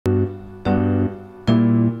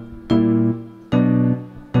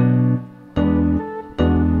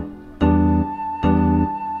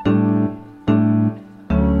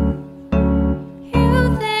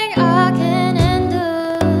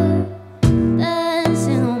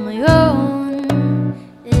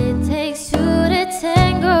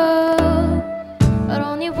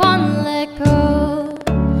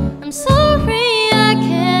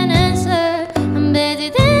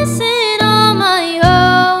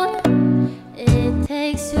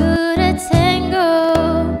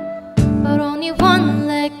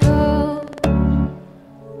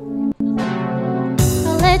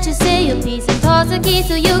key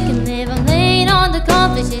so you can live. I'm laying on the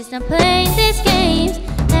comfort, she's not playing these games.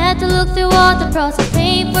 Had to look through all the process,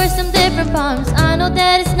 paying for some different problems. I know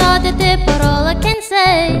that it's not the tip, but all I can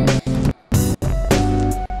say,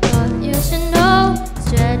 thought you should know,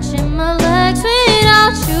 stretching my legs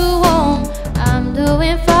without you home, I'm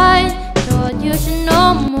doing fine. Thought you should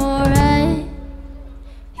know more, right?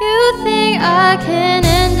 You think I can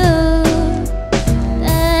handle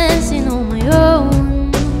dancing on my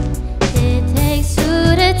own? It takes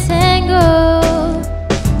two to tango,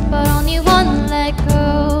 but only one let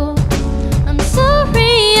go. I'm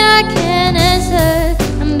sorry I can't answer,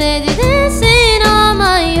 I'm busy dancing on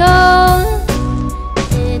my own.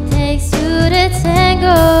 It takes two to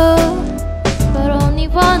tango, but only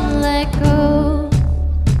one let go.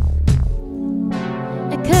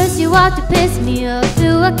 I curse you out to piss me off. Do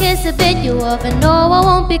I kiss a bit you off? And no, I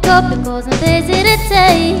won't pick up because I'm busy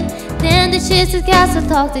today. Then the shit's just got so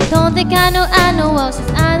toxic. Don't think I know options.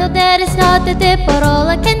 I know that it's not the tip, but all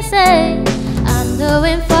I can say, I'm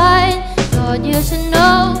doing fine. Thought you should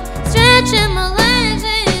know, stretching my legs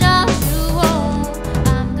without you home,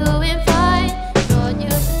 I'm doing fine. Thought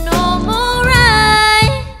you should know more,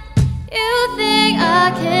 right? You think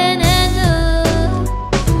I can handle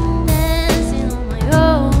dancing on my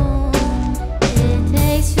own? It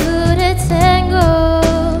takes two to tango,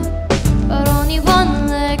 but only one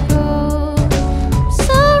let go. I'm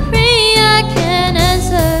sorry I can't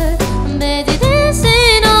answer, I'm busy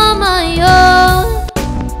dancing on my own.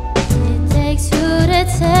 It takes two to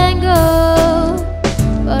tango,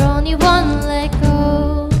 but only one let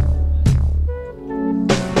go.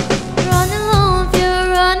 Running low if you're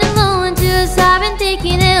running low, and just I've been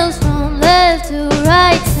taking hills from left to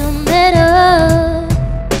right to middle.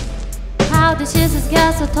 How the shit has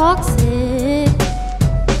got so toxic.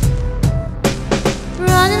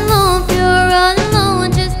 Running low if you're running low,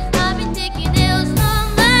 and just I've been taking hills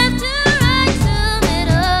from left to right to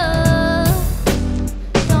middle.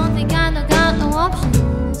 Don't think I don't got no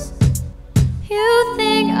options. You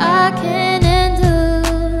think I can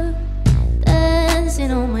handle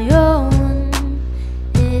dancing on my own?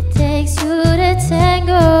 It takes two to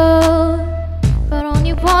tango, but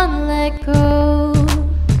only one let go.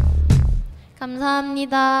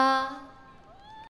 감사합니다.